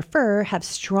we prefer have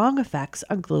strong effects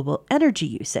on global energy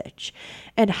usage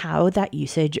and how that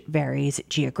usage varies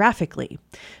geographically.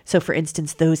 So, for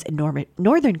instance, those in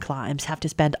northern climes have to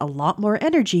spend a lot more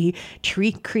energy to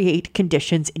recreate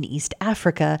conditions in East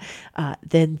Africa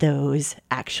than those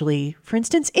actually, for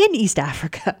instance, in East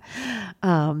Africa.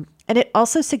 And it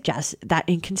also suggests that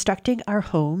in constructing our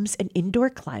homes and indoor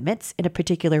climates in a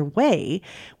particular way,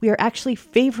 we are actually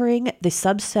favoring the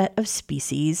subset of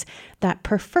species that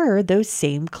prefer those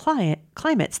same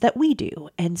climates that we do.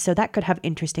 And so that could have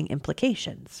interesting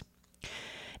implications.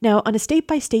 Now, on a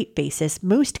state-by-state basis,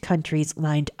 most countries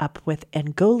lined up with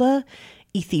Angola,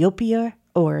 Ethiopia,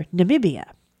 or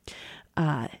Namibia.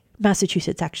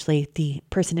 Massachusetts, actually, the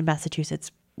person in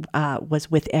Massachusetts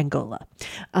was with Angola.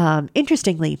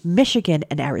 Interestingly, Michigan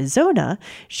and Arizona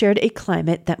shared a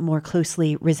climate that more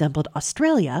closely resembled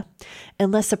Australia,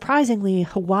 and less surprisingly,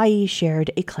 Hawaii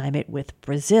shared a climate with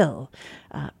Brazil.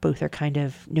 Both are kind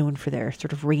of known for their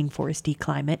sort of rainforesty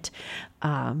climate.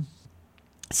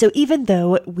 So even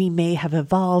though we may have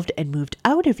evolved and moved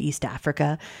out of East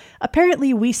Africa,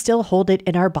 apparently we still hold it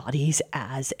in our bodies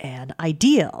as an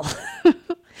ideal.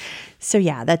 So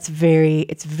yeah, it's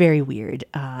very weird.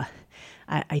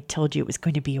 I told you it was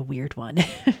going to be a weird one.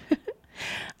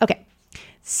 Okay,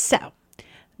 so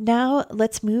Now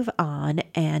let's move on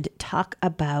and talk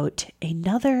about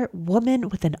another woman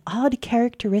with an odd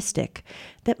characteristic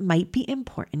that might be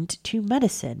important to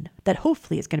medicine, that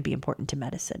hopefully is going to be important to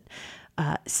medicine.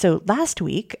 So last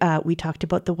week, we talked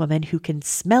about the woman who can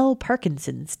smell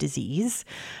Parkinson's disease.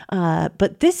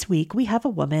 But this week, we have a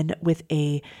woman with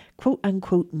a quote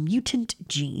unquote mutant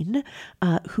gene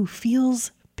who feels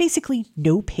basically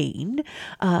no pain,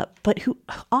 but who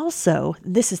also,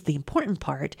 this is the important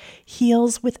part,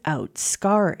 heals without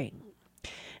scarring.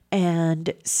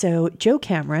 And so Jo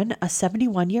Cameron, a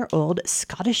 71-year-old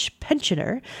Scottish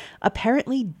pensioner,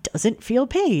 apparently doesn't feel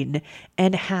pain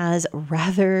and has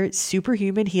rather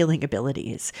superhuman healing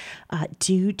abilities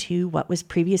due to what was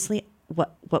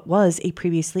a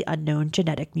previously unknown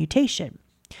genetic mutation.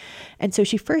 And so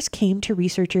she first came to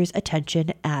researchers'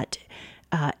 attention at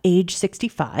age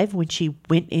 65 when she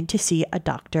went in to see a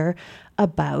doctor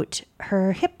about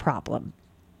her hip problem.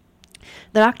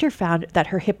 The doctor found that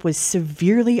her hip was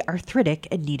severely arthritic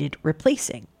and needed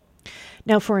replacing.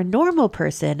 Now, for a normal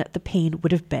person, the pain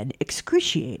would have been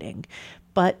excruciating,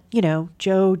 but,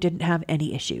 Jo didn't have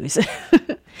any issues.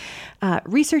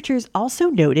 Researchers also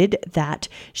noted that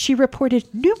she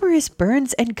reported numerous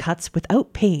burns and cuts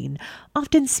without pain,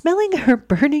 often smelling her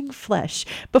burning flesh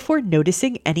before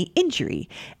noticing any injury,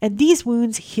 and these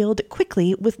wounds healed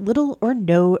quickly with little or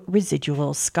no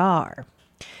residual scar.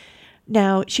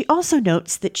 Now, she also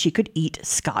notes that she could eat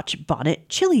Scotch bonnet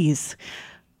chilies,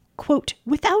 quote,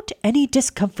 without any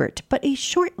discomfort, but a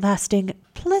short-lasting,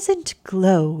 pleasant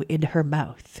glow in her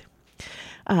mouth.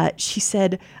 She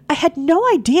said, I had no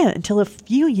idea until a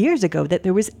few years ago that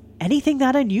there was anything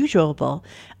that unusual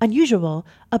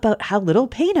about how little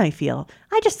pain I feel.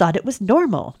 I just thought it was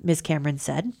normal, Ms. Cameron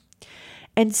said.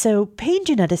 And so pain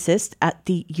geneticists at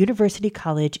the University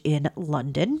College in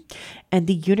London and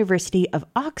the University of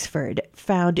Oxford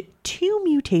found two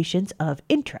mutations of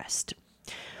interest.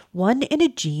 One in a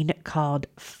gene called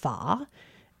FAAH,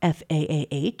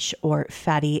 F-A-A-H, or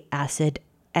fatty acid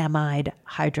amide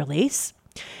hydrolase.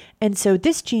 And so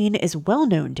this gene is well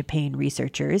known to pain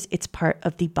researchers. It's part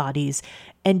of the body's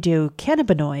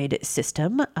endocannabinoid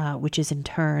system, which is in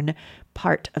turn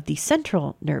part of the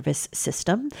central nervous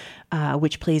system,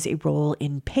 which plays a role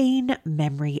in pain,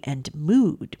 memory, and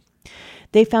mood.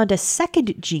 They found a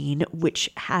second gene which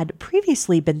had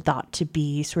previously been thought to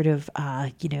be sort of,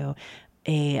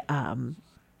 they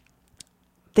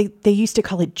used to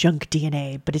call it junk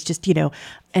DNA, but it's just,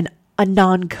 a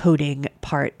non-coding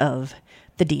part of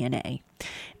the DNA.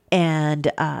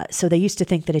 And so they used to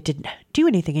think that it didn't do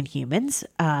anything in humans,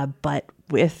 but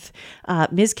with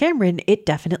Ms. Cameron, it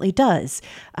definitely does.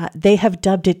 They have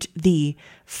dubbed it the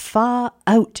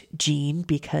FAAH-out gene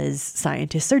because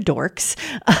scientists are dorks.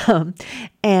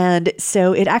 And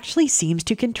so it actually seems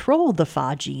to control the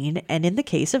FAAH gene, and in the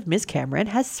case of Ms. Cameron,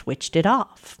 has switched it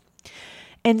off.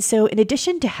 And so in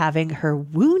addition to having her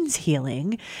wounds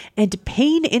healing and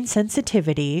pain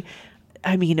insensitivity,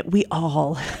 I mean, we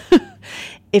all,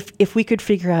 if we could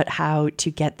figure out how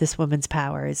to get this woman's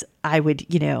powers, I would,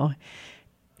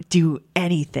 do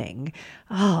anything.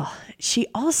 Oh, she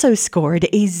also scored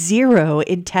a 0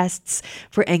 in tests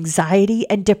for anxiety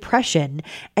and depression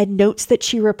and notes that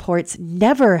she reports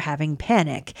never having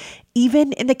panic,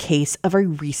 even in the case of a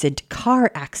recent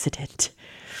car accident.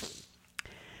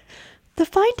 The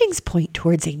findings point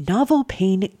towards a novel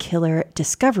painkiller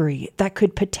discovery that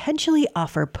could potentially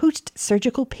offer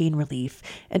post-surgical pain relief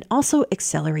and also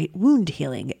accelerate wound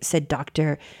healing, said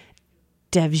Dr.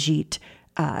 Devjit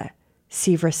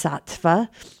Srivastava,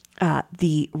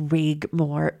 the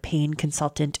Raigmore pain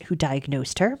consultant who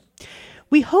diagnosed her.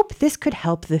 We hope this could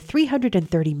help the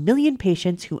 330 million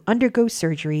patients who undergo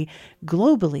surgery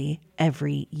globally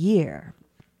every year.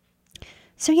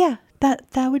 So yeah, that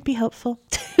would be helpful.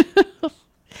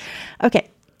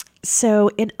 Okay, so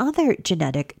in other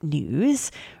genetic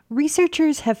news,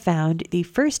 researchers have found the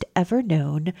first ever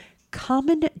known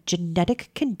common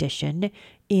genetic condition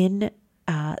in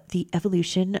the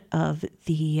evolution of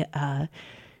the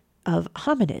of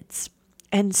hominids.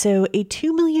 And so a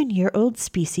 2 million year old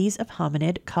species of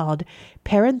hominid called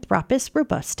Paranthropus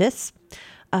robustus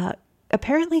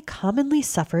apparently commonly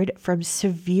suffered from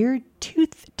severe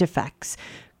tooth defects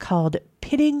called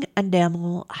pitting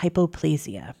enamel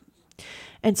hypoplasia.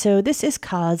 And so this is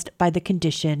caused by the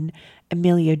condition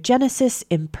amelogenesis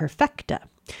imperfecta,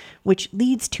 which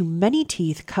leads to many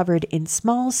teeth covered in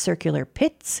small circular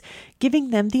pits,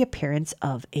 giving them the appearance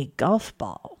of a golf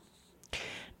ball.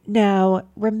 Now,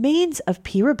 remains of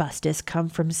P. robustus come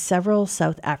from several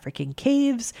South African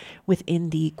caves within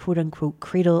the quote-unquote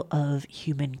cradle of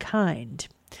humankind.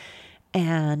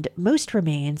 And most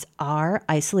remains are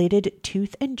isolated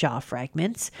tooth and jaw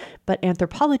fragments, but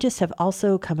anthropologists have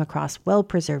also come across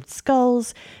well-preserved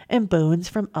skulls and bones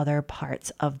from other parts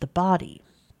of the body.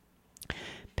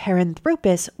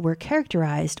 Paranthropus were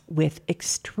characterized with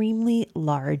extremely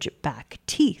large back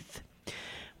teeth,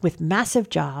 with massive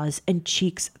jaws and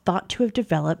cheeks thought to have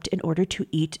developed in order to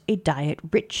eat a diet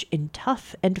rich in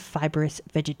tough and fibrous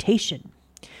vegetation.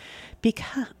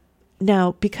 Because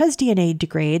DNA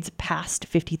degrades past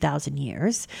 50,000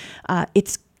 years,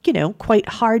 it's quite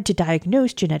hard to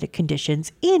diagnose genetic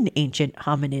conditions in ancient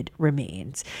hominid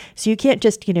remains. So you can't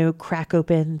just, crack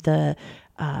open the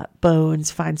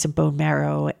bones, find some bone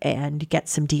marrow, and get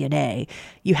some DNA.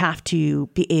 You have to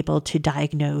be able to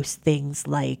diagnose things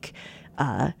like,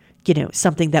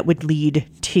 something that would lead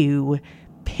to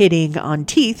pitting on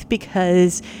teeth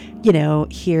because,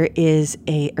 here is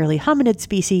a early hominid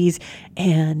species,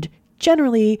 and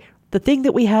generally the thing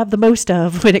that we have the most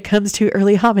of when it comes to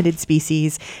early hominid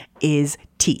species is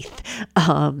teeth.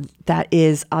 That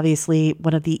is obviously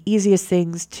one of the easiest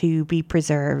things to be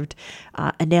preserved.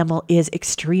 Enamel is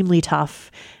extremely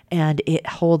tough and it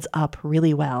holds up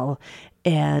really well.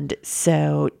 And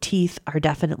so teeth are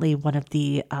definitely one of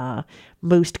the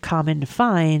most common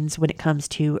finds when it comes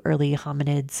to early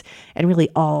hominids and really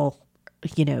all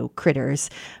critters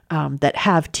that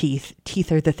have teeth.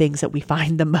 Teeth are the things that we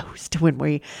find the most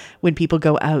when people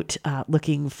go out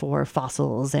looking for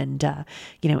fossils and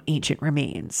ancient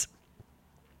remains.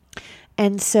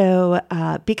 And so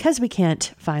because we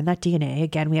can't find that DNA,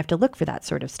 again, we have to look for that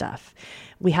sort of stuff.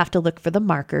 We have to look for the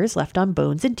markers left on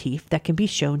bones and teeth that can be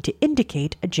shown to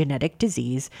indicate a genetic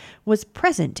disease was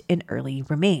present in early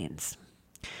remains.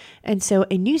 And so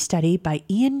a new study by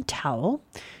Ian Towell,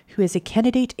 who is a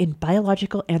candidate in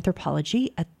biological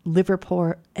anthropology at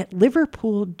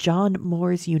Liverpool John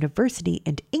Moores University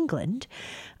in England,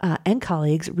 and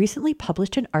colleagues recently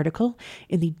published an article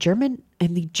in the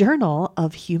Journal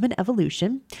of Human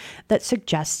Evolution that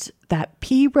suggests that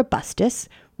P. robustus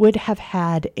would have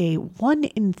had a 1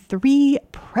 in 3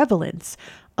 prevalence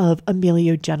of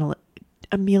ameliogenesis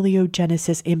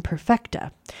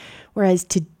imperfecta, whereas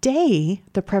today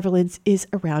the prevalence is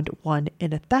around 1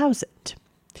 in 1,000.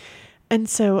 And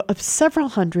so of several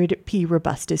hundred P.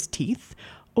 robustus teeth,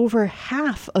 over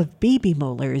half of baby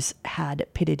molars had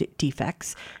pitted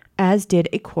defects, as did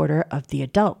a quarter of the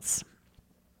adults.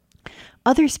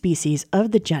 Other species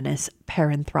of the genus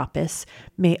Paranthropus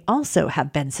may also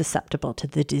have been susceptible to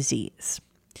the disease.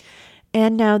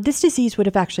 And now this disease would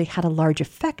have actually had a large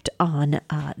effect on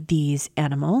these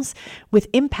animals, with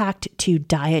impact to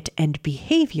diet and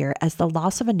behavior, as the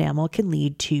loss of enamel can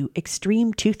lead to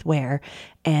extreme tooth wear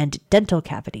and dental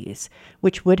cavities,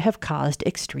 which would have caused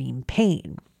extreme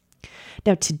pain.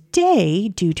 Now today,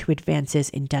 due to advances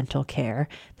in dental care,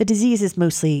 the disease is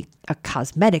mostly a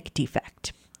cosmetic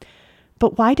defect.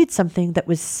 But why did something that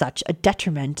was such a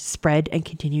detriment spread and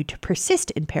continue to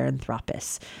persist in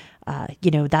Paranthropus?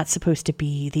 That's supposed to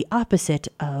be the opposite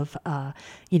of,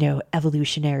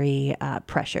 evolutionary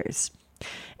pressures.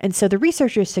 And so the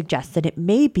researchers suggest that it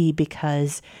may be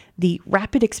because the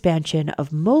rapid expansion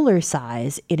of molar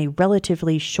size in a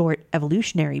relatively short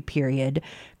evolutionary period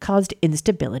caused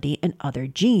instability in other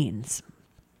genes.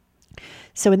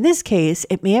 So in this case,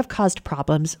 it may have caused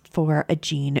problems for a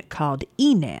gene called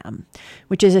ENAM,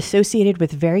 which is associated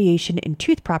with variation in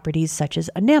tooth properties such as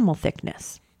enamel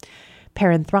thickness.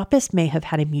 Paranthropus may have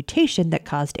had a mutation that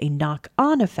caused a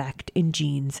knock-on effect in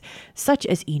genes such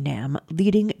as ENAM,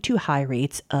 leading to high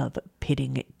rates of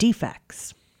pitting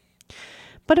defects.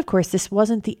 But of course, this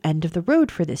wasn't the end of the road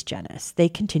for this genus. They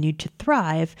continued to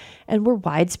thrive and were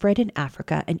widespread in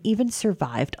Africa and even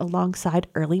survived alongside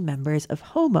early members of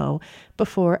Homo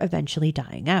before eventually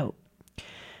dying out.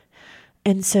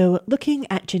 And so looking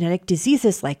at genetic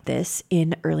diseases like this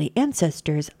in early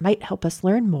ancestors might help us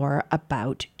learn more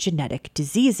about genetic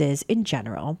diseases in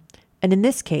general, and in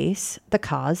this case, the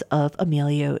cause of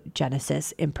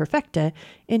ameliogenesis imperfecta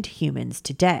in humans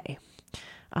today.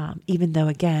 Even though,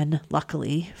 again,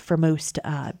 luckily for most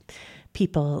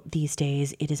people these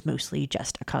days, it is mostly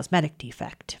just a cosmetic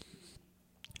defect.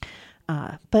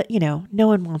 But, no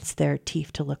one wants their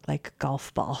teeth to look like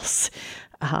golf balls.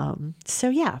 So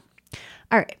yeah.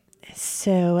 All right,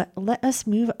 so let us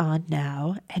move on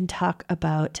now and talk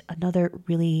about another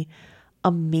really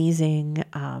amazing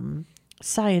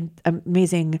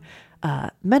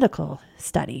medical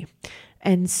study.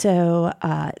 And so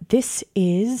this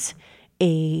is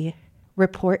a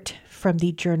report from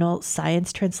the journal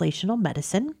Science Translational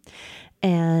Medicine.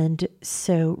 And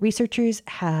so researchers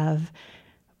have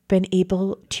been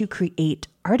able to create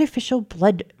artificial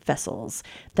blood vessels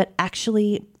that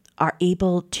actually are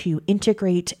able to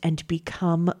integrate and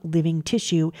become living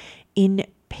tissue in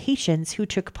patients who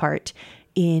took part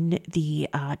in the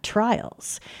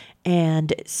trials.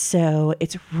 And so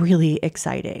it's really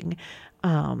exciting.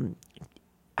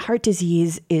 Heart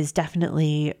disease is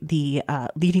definitely the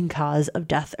leading cause of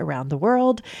death around the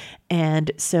world. And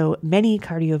so many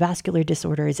cardiovascular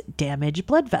disorders damage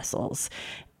blood vessels.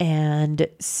 And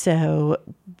so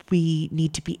we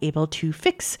need to be able to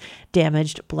fix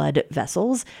damaged blood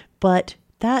vessels, but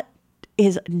that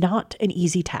is not an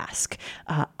easy task.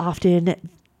 Often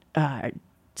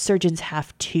surgeons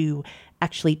have to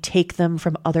actually take them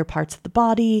from other parts of the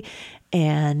body,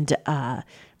 and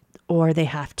or they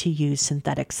have to use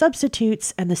synthetic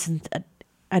substitutes,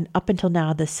 and up until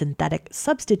now, the synthetic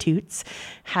substitutes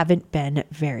haven't been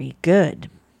very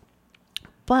good.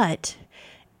 But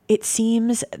it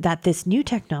seems that this new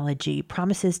technology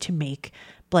promises to make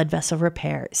blood vessel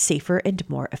repair safer and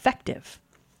more effective.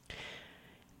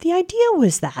 The idea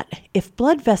was that if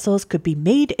blood vessels could be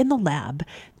made in the lab,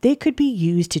 they could be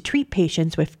used to treat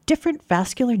patients with different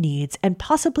vascular needs and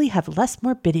possibly have less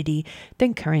morbidity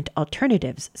than current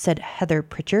alternatives, said Heather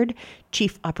Pritchard,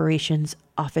 Chief Operations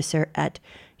Officer at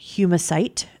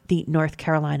Humacyte, the North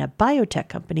Carolina biotech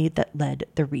company that led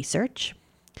the research.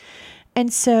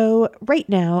 And so right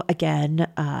now, again,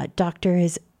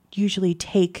 doctors usually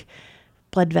take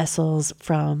blood vessels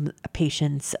from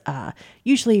patients,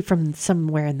 usually from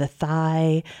somewhere in the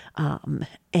thigh,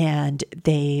 and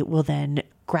they will then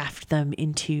graft them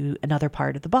into another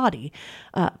part of the body.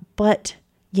 But,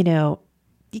 you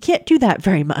can't do that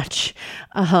very much.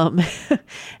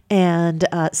 And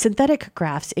synthetic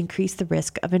grafts increase the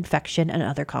risk of infection and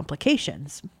other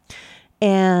complications.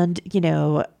 And,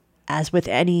 as with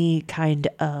any kind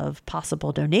of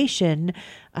possible donation,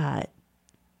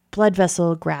 blood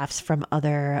vessel grafts from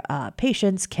other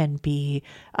patients can be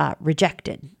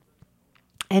rejected.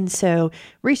 And so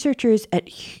researchers at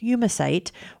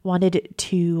Humacyte wanted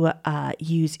to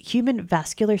use human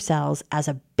vascular cells as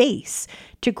a base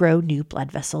to grow new blood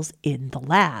vessels in the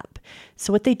lab.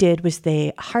 So what they did was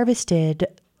they harvested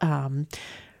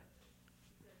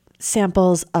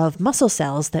samples of muscle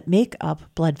cells that make up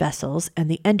blood vessels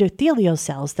and the endothelial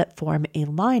cells that form a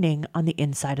lining on the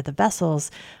inside of the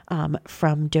vessels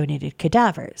from donated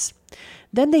cadavers.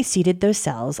 Then they seeded those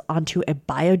cells onto a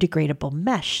biodegradable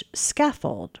mesh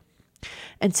scaffold.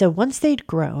 And so once they'd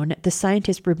grown, the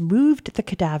scientists removed the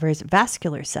cadaver's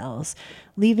vascular cells,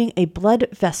 leaving a blood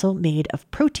vessel made of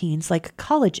proteins like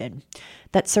collagen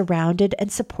that surrounded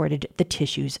and supported the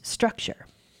tissue's structure.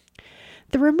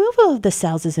 The removal of the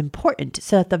cells is important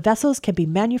so that the vessels can be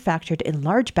manufactured in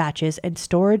large batches and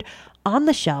stored on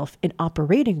the shelf in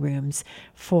operating rooms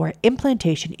for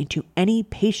implantation into any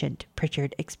patient,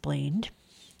 Pritchard explained.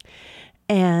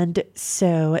 And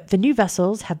so the new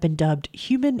vessels have been dubbed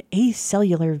human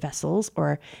acellular vessels,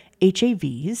 or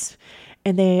HAVs,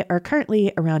 and they are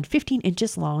currently around 15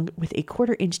 inches long with a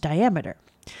 1/4 inch diameter.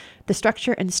 The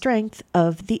structure and strength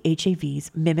of the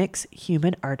HAVs mimics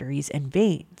human arteries and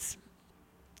veins.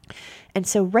 And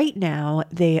so right now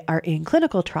they are in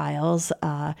clinical trials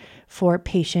for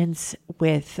patients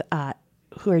with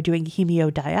who are doing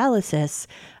hemodialysis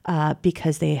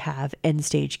because they have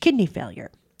end-stage kidney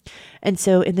failure. And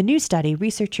so in the new study,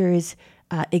 researchers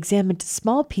examined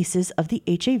small pieces of the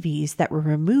HAVs that were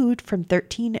removed from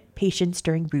 13 patients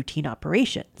during routine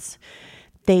operations.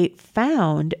 They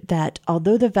found that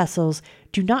although the vessels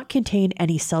do not contain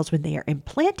any cells when they are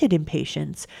implanted in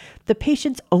patients, the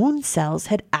patient's own cells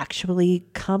had actually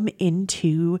come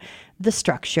into the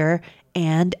structure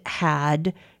and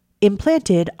had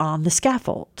implanted on the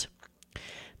scaffold.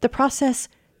 The process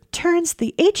turns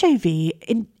the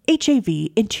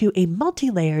HAV into a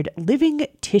multi-layered living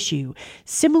tissue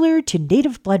similar to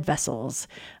native blood vessels,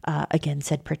 again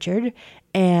said Pritchard.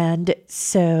 And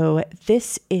so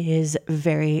this is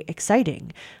very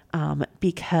exciting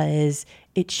because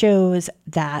it shows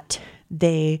that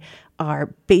they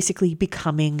are basically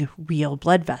becoming real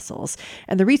blood vessels.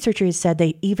 And the researchers said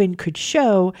they even could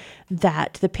show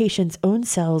that the patient's own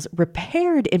cells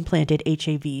repaired implanted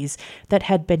HAVs that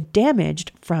had been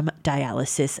damaged from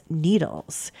dialysis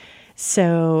needles.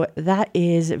 So that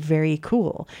is very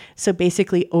cool. So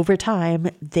basically over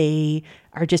time, they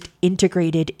are just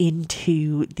integrated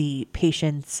into the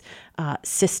patient's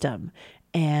system.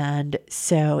 And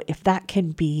so if that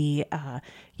can be,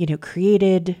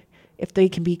 created, if they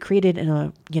can be created in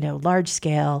a, large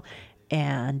scale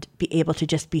and be able to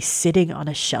just be sitting on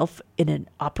a shelf in an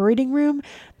operating room,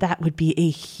 that would be a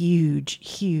huge,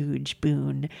 huge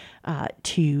boon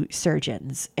to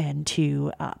surgeons and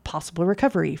to possible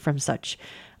recovery from such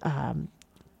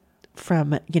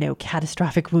from,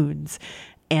 catastrophic wounds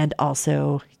and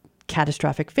also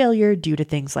catastrophic failure due to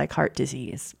things like heart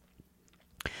disease.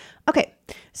 Okay,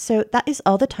 so that is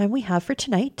all the time we have for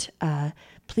tonight.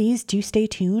 Please do stay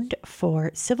tuned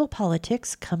for Civil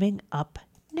Politics coming up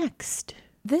next.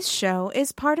 This show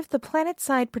is part of the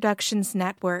PlanetSide Productions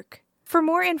Network. For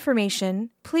more information,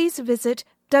 please visit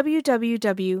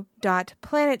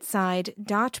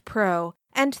www.planetside.pro,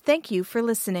 and thank you for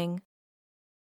listening.